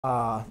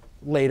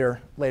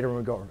later when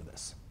we go over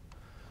this.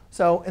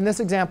 So in this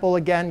example,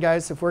 again,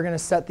 guys, if we're going to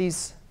set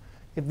these,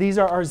 if these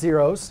are our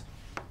zeros,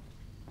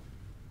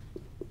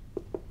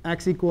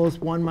 x equals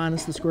 1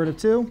 minus the square root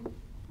of 2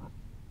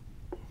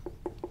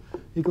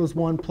 equals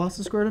 1 plus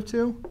the square root of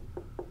 2,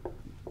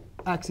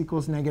 x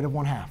equals negative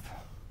 1/2.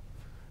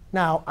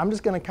 Now, I'm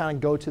just going to kind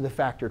of go to the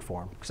factored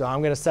form. So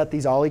I'm going to set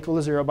these all equal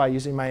to 0 by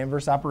using my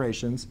inverse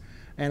operations.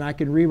 And I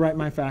could rewrite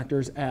my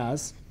factors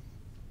as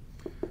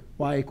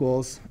y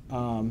equals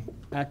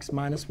x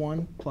minus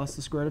 1 plus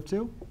the square root of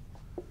 2,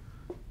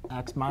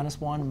 x minus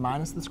 1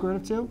 minus the square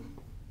root of 2,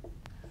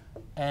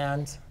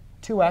 and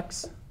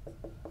 2x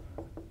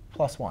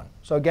plus 1.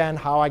 So again,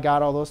 how I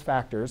got all those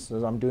factors,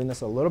 as I'm doing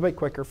this a little bit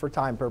quicker for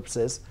time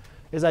purposes,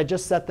 is I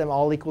just set them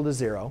all equal to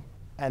 0.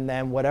 And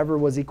then whatever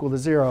was equal to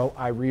 0,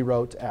 I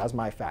rewrote as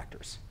my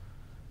factors.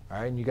 All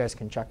right, and you guys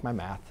can check my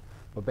math.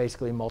 But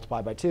basically,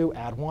 multiply by 2,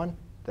 add 1,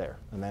 there.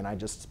 And then I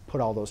just put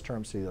all those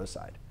terms to the other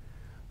side.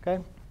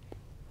 OK?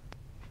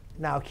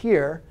 Now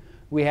here,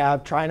 we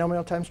have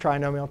trinomial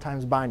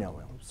times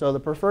binomial. So the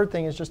preferred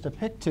thing is just to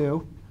pick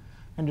 2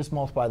 and just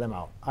multiply them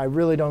out. I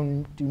really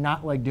do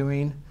not like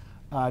doing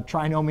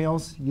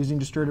trinomials using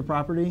distributive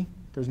property.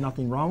 There's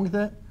nothing wrong with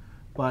it.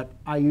 But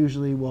I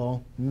usually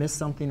will miss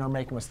something or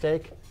make a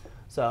mistake.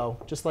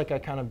 So just like I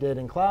kind of did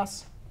in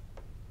class,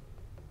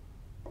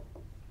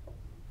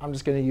 I'm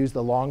just going to use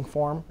the long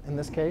form in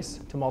this case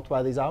to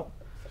multiply these out.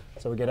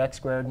 So we get x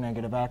squared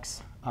negative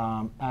x,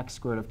 x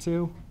square root of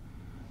 2,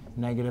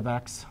 negative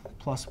x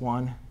plus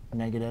 1,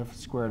 negative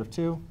square root of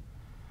 2,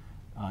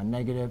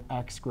 negative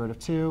x square root of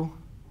 2,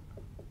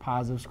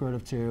 positive square root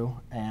of 2,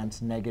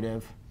 and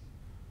negative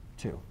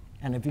 2.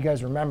 And if you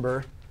guys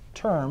remember,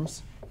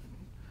 terms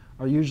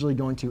are usually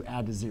going to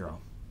add to 0.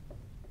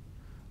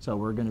 So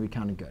we're going to be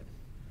kind of good.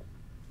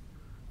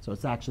 So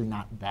it's actually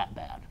not that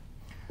bad.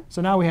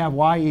 So now we have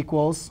y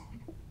equals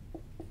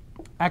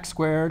x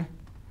squared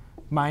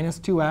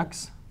minus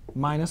 2x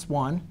minus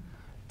 1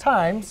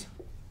 times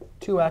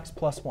 2x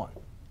plus 1.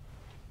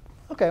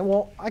 OK,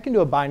 well, I can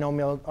do a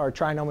binomial or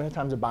trinomial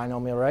times a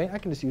binomial, right? I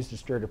can just use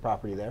distributive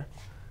property there.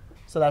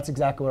 So that's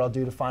exactly what I'll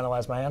do to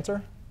finalize my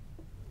answer.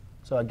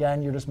 So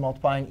again, you're just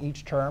multiplying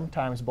each term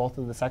times both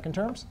of the second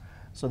terms.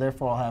 So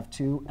therefore, I'll have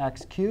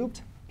 2x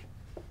cubed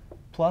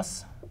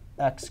plus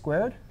x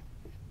squared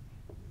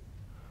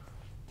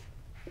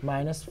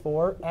minus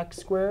 4x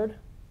squared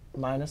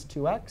minus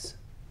 2x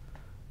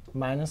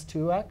minus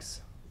 2x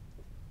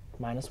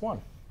minus 1.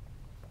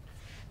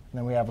 And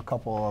then we have a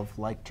couple of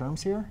like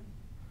terms here.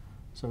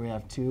 So we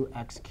have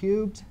 2x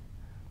cubed.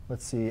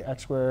 Let's see,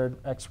 x squared,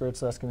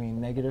 so that's going to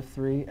be negative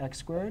 3x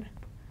squared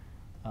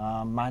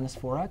minus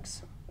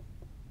 4x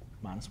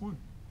minus 1.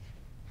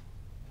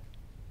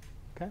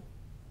 OK?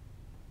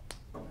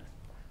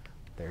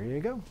 There you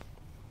go.